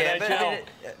 Yeah, but I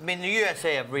mean, the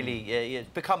USA have really it's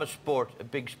become a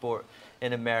big sport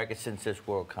in America since this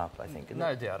World Cup, I think.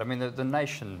 No doubt. I mean, the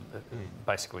nation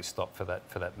basically stopped for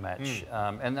that match.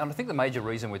 And I think the major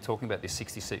reason we're talking about this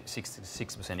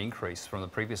 66% increase from the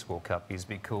previous World Cup is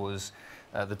because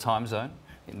the time zone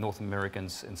in North America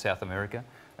and South America,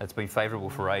 it's been favourable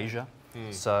for Asia.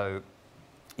 So,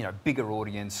 you know, bigger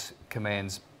audience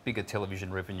commands bigger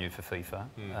television revenue for FIFA,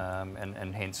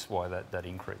 and hence why that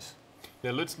increase.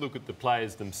 Now, let's look at the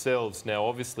players themselves. Now,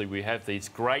 obviously, we have these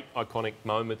great iconic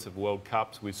moments of World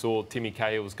Cups. We saw Timmy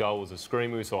Cahill's goal was a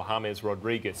screamer. We saw James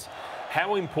Rodriguez.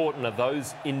 How important are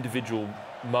those individual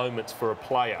moments for a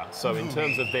player? So, in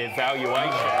terms of their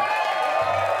valuation,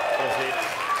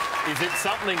 is it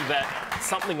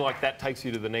something like that takes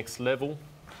you to the next level?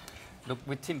 Look,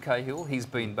 with Tim Cahill, he's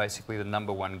been basically the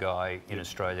 #1 guy in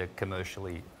Australia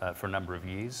commercially for a number of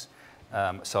years.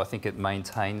 So I think it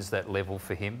maintains that level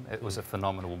for him. It was a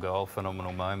phenomenal goal,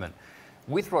 phenomenal moment.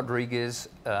 With Rodriguez,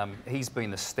 he's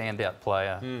been the standout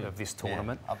player of this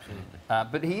tournament. Yeah, absolutely.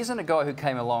 But he isn't a guy who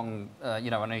came along,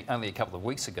 you know, only a couple of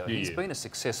weeks ago. Yeah, He's been a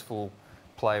successful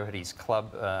player at his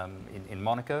club in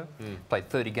Monaco. Played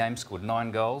 30 games, scored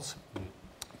 9 goals.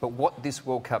 But what this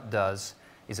World Cup does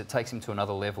is it takes him to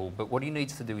another level. But what he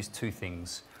needs to do is 2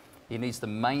 things. He needs to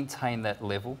maintain that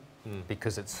level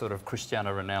because it's sort of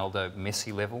Cristiano Ronaldo,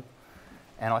 Messi level.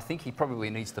 And I think he probably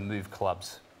needs to move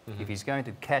clubs. If he's going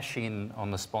to cash in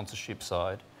on the sponsorship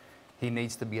side, he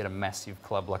needs to be at a massive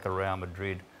club like a Real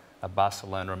Madrid, a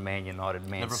Barcelona, a Man United,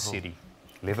 Man City.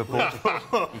 Liverpool.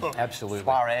 Absolutely.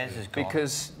 Suarez is gone.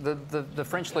 Because the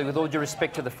French league, with all due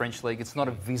respect to the French league, it's not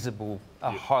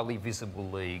a highly visible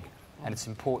league. And it's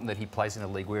important that he plays in a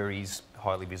league where he's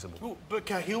highly visible. Well, but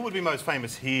Cahill would be most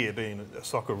famous here, being a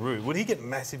Socceroo. Would he get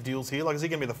massive deals here? Like, is he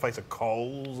going to be the face of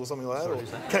Coles or something like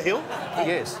that? Cahill?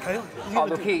 Yes. Cahill? Oh,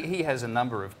 look, he has a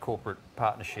number of corporate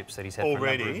partnerships that he's had for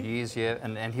a number of years,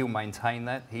 and he'll maintain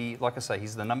that. Like I say,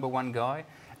 he's the #1 guy.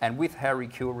 And with Harry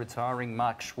Kewell retiring,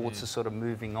 Mark Schwartz is sort of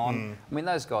moving on. I mean,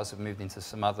 those guys have moved into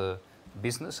some other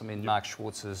business. I mean, Mark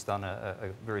Schwartz has done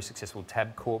a very successful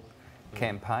Tabcorp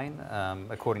campaign.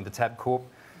 According to Tabcorp,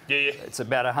 it's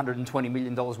about $120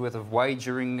 million worth of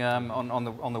wagering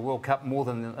on the World Cup, more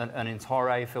than an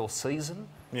entire AFL season.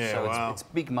 Yeah, so it's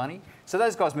big money. So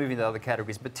those guys move into other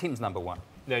categories, but Tim's #1.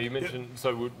 Now, you mentioned,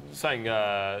 so we're saying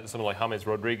someone like James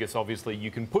Rodriguez, obviously,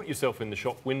 you can put yourself in the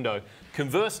shop window.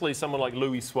 Conversely, someone like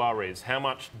Luis Suarez, how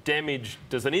much damage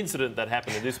does an incident that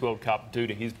happened in this World Cup do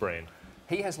to his brand?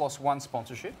 He has lost 1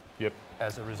 sponsorship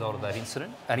as a result of that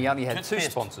incident, and he only had 2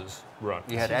 sponsors. Right.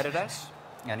 He had Adidas,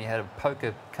 and he had a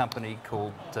poker company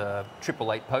called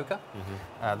 888 Poker.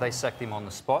 They sacked him on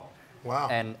the spot. Wow.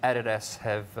 And Adidas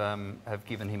have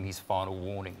given him his final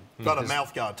warning. Got a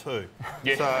mouthguard too.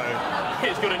 Yeah. So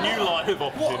he's got a new line of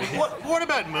opportunity. What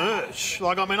about merch?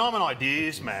 Like, I mean, I'm an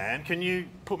ideas man. Can you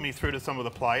put me through to some of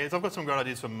the players? I've got some great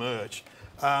ideas for merch.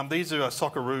 These are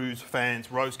Socceroos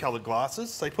fans' rose-coloured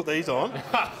glasses. They put these on.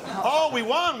 Oh, we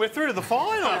won. We're through to the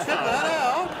final. Check that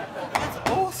out.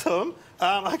 That's awesome.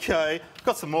 OK,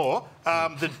 got some more.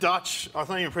 The Dutch, I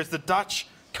think you're impressed, the Dutch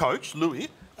coach, Louis,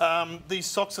 these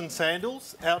socks and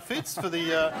sandals outfits for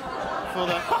the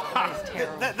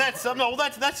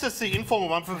that's just the informal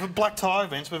one for black tie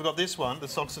events. We've got this one, the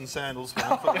socks and sandals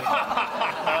one.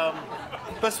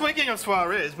 But speaking of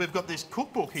Suarez, we've got this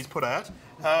cookbook he's put out,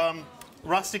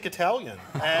 Rustic Italian,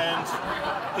 and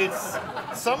it's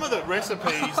some of the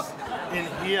recipes in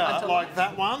here, like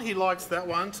that one. He likes that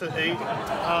one to eat.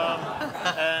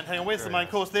 And hang on, where's the main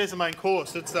course? There's the main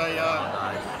course. It's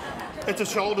a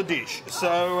shoulder dish.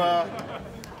 So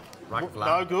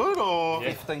no good, or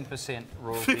 15%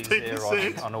 royalties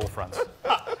there on all fronts.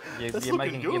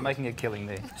 You're making a killing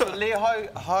there. So, Leo,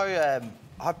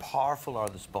 how powerful are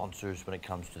the sponsors when it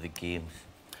comes to the games?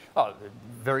 Oh,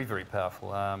 very, very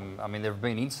powerful. I mean, there have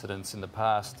been incidents in the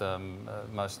past,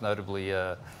 most notably, you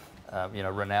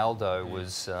know, Ronaldo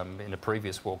was, in a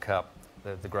previous World Cup,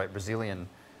 the great Brazilian,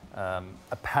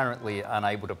 apparently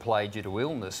unable to play due to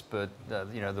illness, but,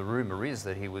 you know, the rumour is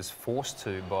that he was forced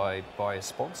to by a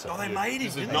sponsor. Oh, they made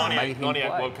him, didn't they? 98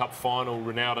 World Cup final,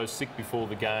 Ronaldo sick before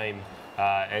the game.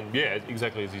 And yeah,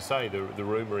 exactly as you say, the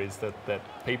rumour is that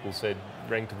people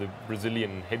rang to the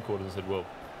Brazilian headquarters and said, well,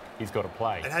 he's got to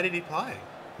play. And how did he play?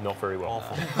 Not very well.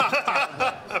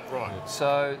 Right.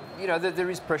 So, you know, there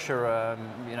is pressure,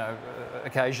 you know,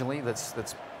 occasionally that's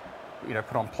you know,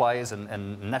 put on players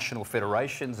and national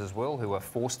federations as well, who are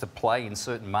forced to play in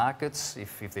certain markets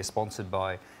if they're sponsored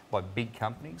by big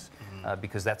companies,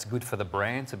 because that's good for the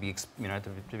brand to be, you know,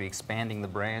 to be expanding the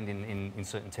brand in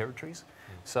certain territories.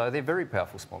 So they're very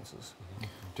powerful sponsors.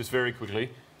 Just very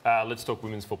quickly, let's talk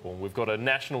women's football. We've got a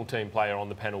national team player on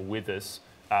the panel with us.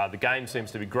 The game seems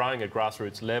to be growing at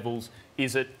grassroots levels.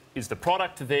 Is the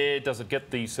product there? Does it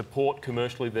get the support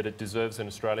commercially that it deserves in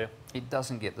Australia? It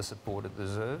doesn't get the support it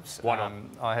deserves. Why not?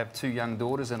 I have 2 young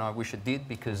daughters, and I wish it did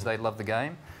because they love the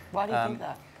game. Why do you think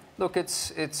that? Look,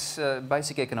 it's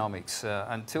basic economics.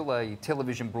 Until a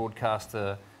television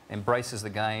broadcaster embraces the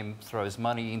game, throws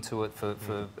money into it for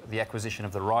the acquisition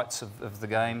of the rights of the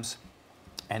games,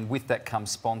 and with that comes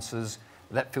sponsors,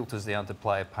 that filters down to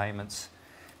player payments.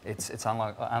 It's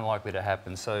unlikely to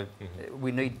happen. So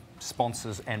we need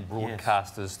sponsors and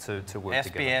broadcasters to work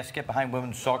together. SBS, get behind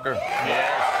women's soccer.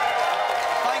 Yes.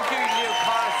 Thank you, Leo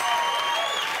Paris.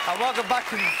 And welcome back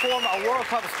to perform a World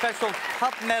Cup special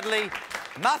Cup medley,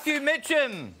 Matthew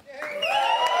Mitcham.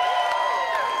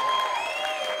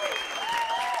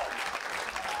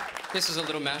 This is a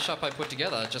little mashup I put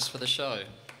together just for the show.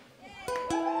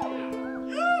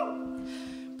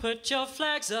 Put your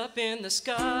flags up in the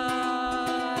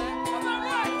sky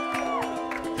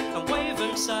and wave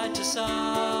them side to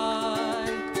side.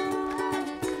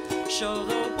 Show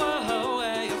the world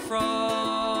where you're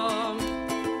from.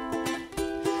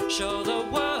 Show the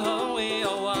world we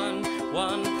are one,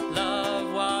 one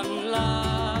love, one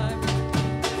life.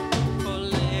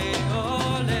 Ole,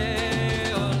 ole,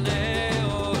 ole, ole,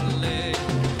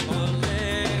 ole, ole,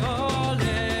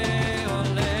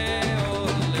 ole,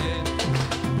 ole.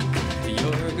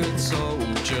 You're a good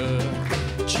soldier,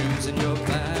 choosing your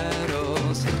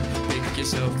battles. Pick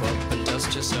yourself up and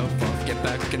dust yourself off. Get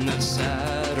back in the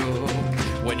saddle.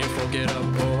 When you forget up,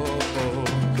 oh, oh.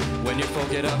 When you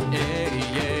forget up, eh,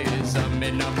 yeah.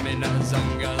 Zamina, mina,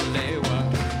 zangalewa.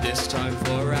 This time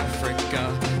for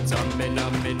Africa.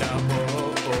 Zamina, mina,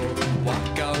 oh, oh.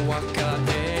 Waka, waka,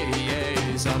 eh,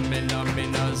 yeah. Zamina,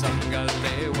 mina,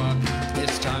 zangalewa.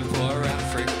 This time for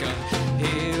Africa.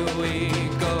 Here we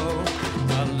go.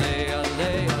 Ale,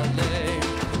 ale, ale.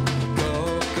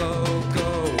 Go, go, go.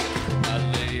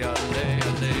 Ale, ale,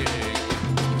 ale.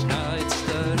 Tonight's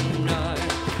the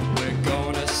night. We're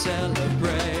gonna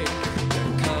celebrate the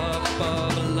cup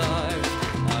of life.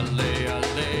 Ale,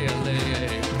 ale, ale.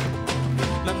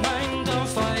 My mind on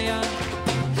fire,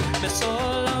 my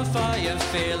soul on fire,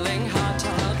 feeling hot,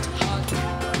 hot, hot.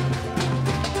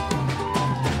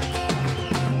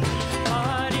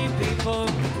 Party people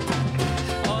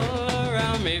all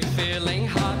around me, feeling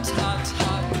hot, hot,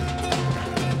 hot.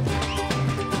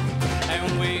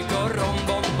 And we go rum,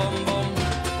 bum, bum, bum.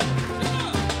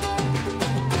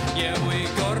 Yeah, we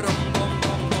go rum, bum,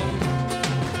 bum, bum.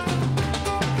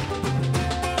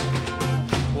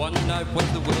 One night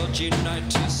with the world unite,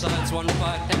 two sides, one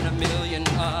fight and a million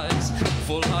eyes.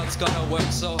 Full hearts gotta work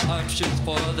so hard, shoot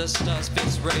for the stars,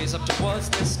 fists raise up towards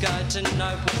the sky.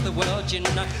 Tonight with the world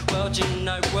unite, world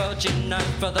unite, world unite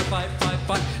for the fight, fight,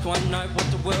 fight. One night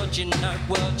with the world unite,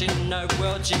 world unite,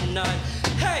 world unite.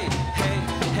 Hey, hey,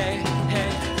 hey,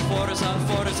 hey, Forza,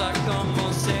 come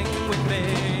on, sing with me.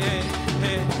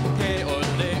 Hey, hey,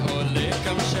 ole, ole,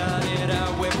 come shout it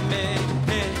out with me.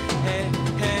 Hey, hey,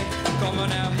 hey, come on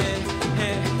now, hey,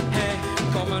 hey, hey,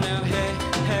 come on now, hey,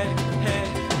 hey, hey,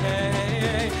 hey,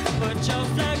 hey. Put your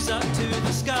flags up to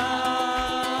the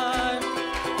sky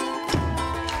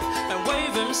and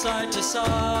wave them side to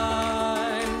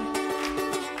side.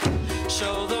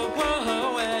 Show the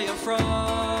world where you're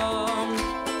from.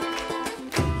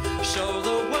 Show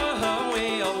the world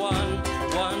we are one,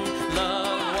 one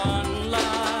love, one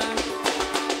life.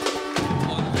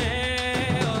 Ole,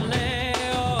 ole,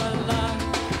 ola.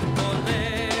 Ole,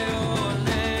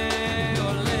 ole,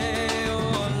 ole,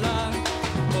 ola.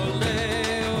 Ole,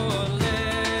 ole,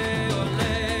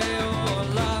 ole,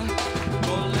 ola.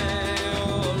 Ole,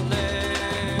 ole,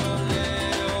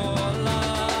 ole, ola.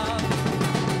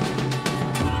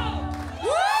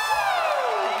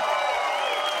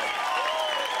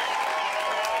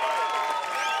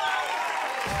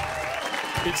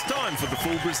 It's time for the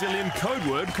full Brazilian code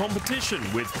word competition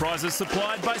with prizes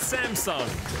supplied by Samsung.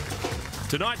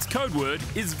 Tonight's code word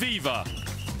is Viva.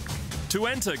 To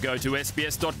enter, go to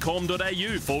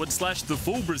sbs.com.au/the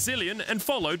full Brazilian and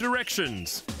follow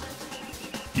directions.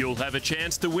 You'll have a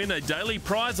chance to win a daily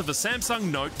prize of a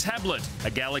Samsung Note tablet, a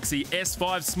Galaxy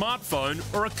S5 smartphone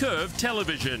or a curved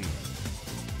television.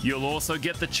 You'll also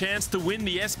get the chance to win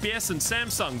the SBS and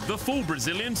Samsung The Full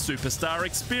Brazilian Superstar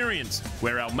Experience,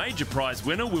 where our major prize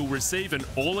winner will receive an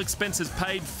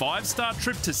all-expenses-paid 5-star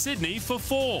trip to Sydney for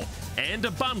 4 and a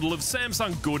bundle of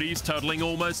Samsung goodies totalling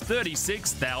almost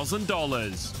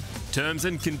 $36,000. Terms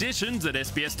and conditions at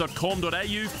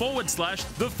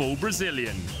sbs.com.au/The Full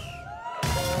Brazilian.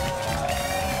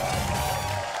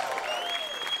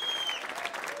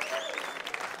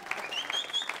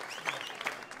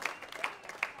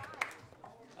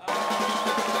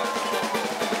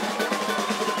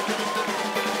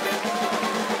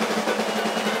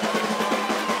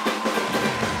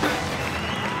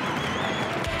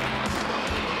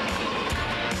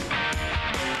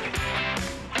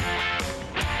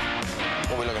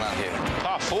 What are we looking at here?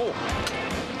 Par 4.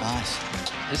 Nice.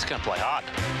 This is going to play hard.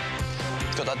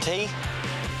 Got that tee?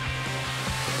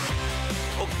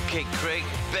 Okay, Craig,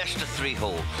 best of 3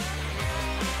 holes.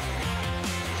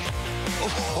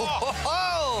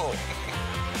 Oh!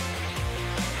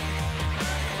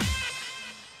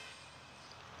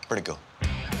 Pretty cool.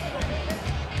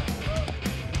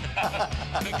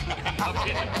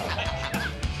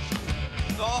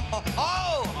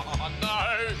 Oh,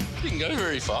 no! Didn't go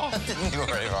very far. Didn't go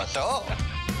very far at all.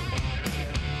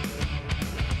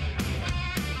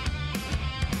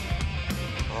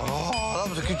 Oh, that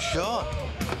was a good shot.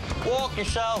 Walk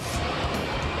yourself.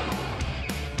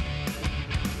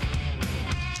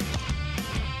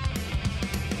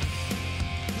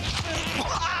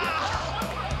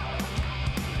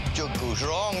 was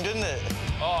wrong, didn't it?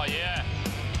 Oh, yeah.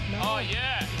 No. Oh,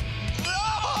 yeah.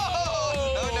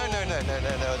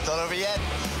 No, it's not over yet.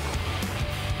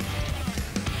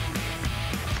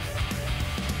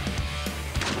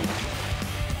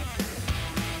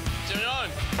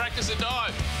 Jerome, practice a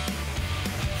dive.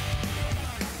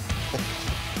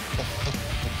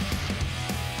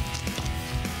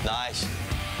 Nice.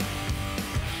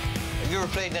 Have you ever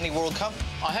played in any World Cup?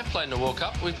 I have played in the World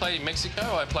Cup. We played in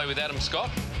Mexico. I played with Adam Scott.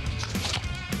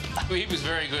 He was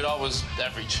very good. I was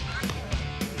average.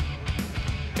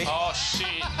 Oh,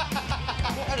 shit.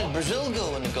 How did Brazil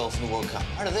go in the Golf in the World Cup?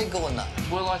 How did they go in that?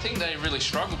 Well, I think they really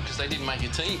struggled because they didn't make a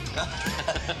team.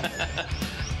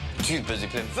 Too busy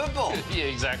playing football. Yeah,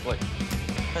 exactly.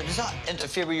 Now, does that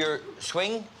interfere with your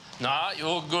swing? Nah, you're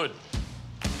all good.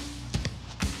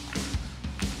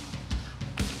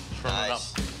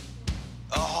 Nice.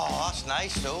 Oh, that's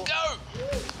nice, though. Go!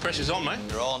 Pressure's on, mate.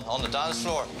 You're on the dance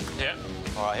floor. Yeah.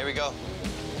 All right, here we go.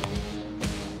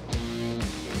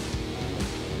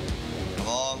 Come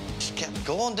on. Just keep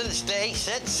going. Did it stay?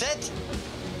 Sit, sit.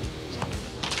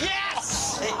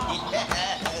 Yes!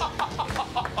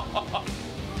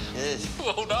 Yes.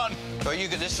 Well done. Oh, you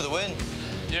get this for the win.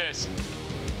 Yes.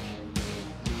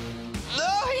 No,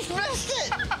 he's missed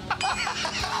it!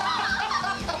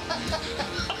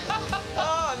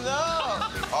 Oh,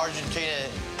 no! Argentina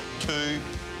 2,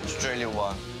 Australia 1.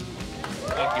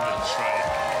 I'll give it Australia.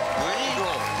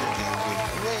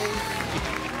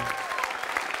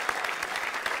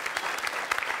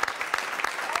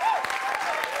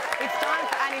 It's time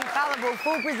for an infallible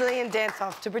full Brazilian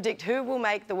dance-off to predict who will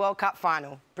make the World Cup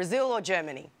final, Brazil or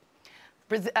Germany.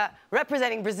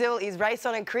 Representing Brazil is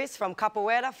Rayson and Chris from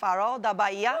Capoeira Farol da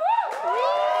Bahia.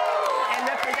 And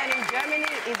representing Germany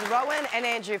is Rowan and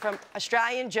Andrew from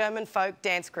Australian German folk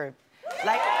dance group.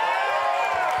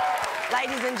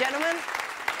 Ladies and gentlemen,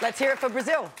 let's hear it for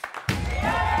Brazil.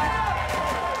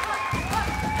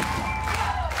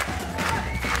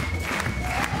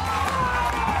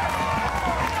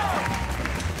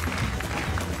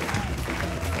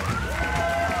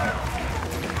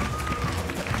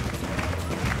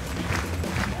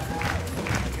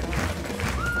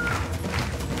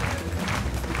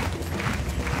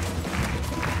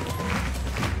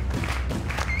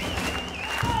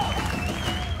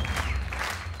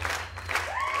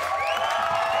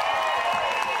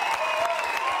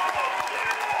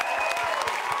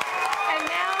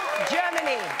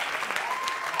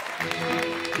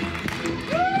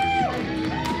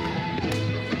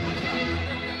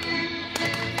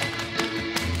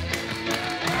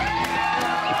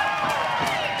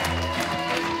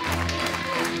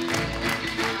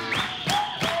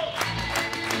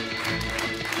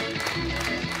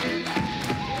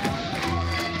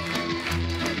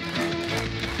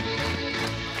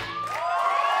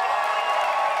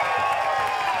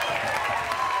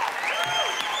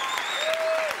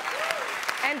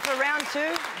 And for round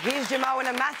two, here's Jamoan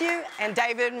and Matthew and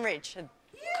David and Richard.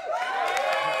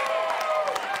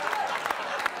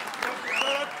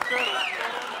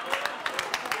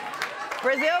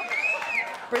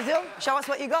 Brazil, show us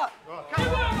what you got.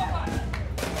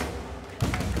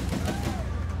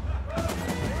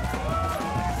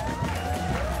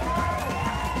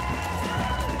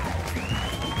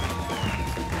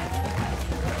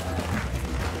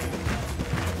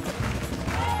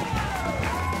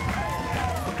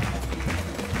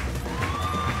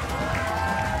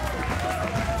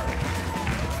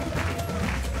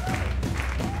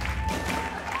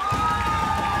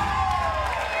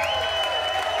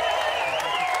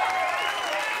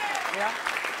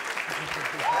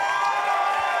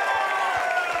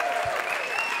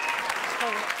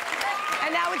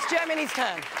 And now it's Germany's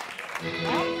turn.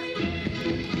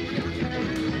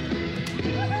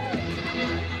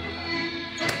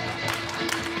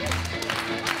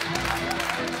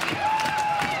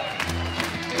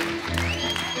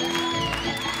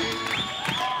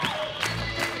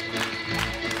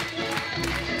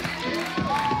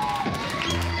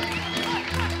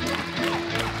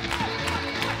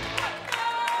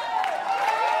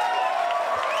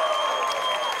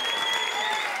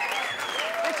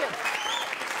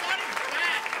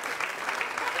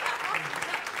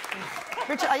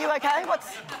 Richard, are you okay?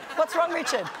 What's wrong,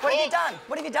 Richard? What have you done?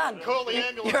 What have you done? Call the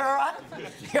ambulance. You're all right?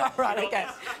 You're all right, okay.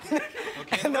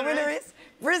 And the winner is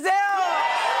Brazil! All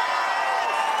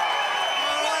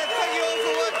right, thank you all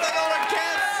for watching all our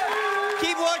cats.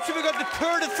 Keep watching. We've got the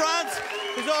Tour de France.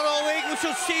 It's on all week. We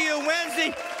shall see you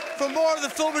Wednesday for more of the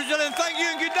full Brazilian. Thank you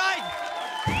and good night.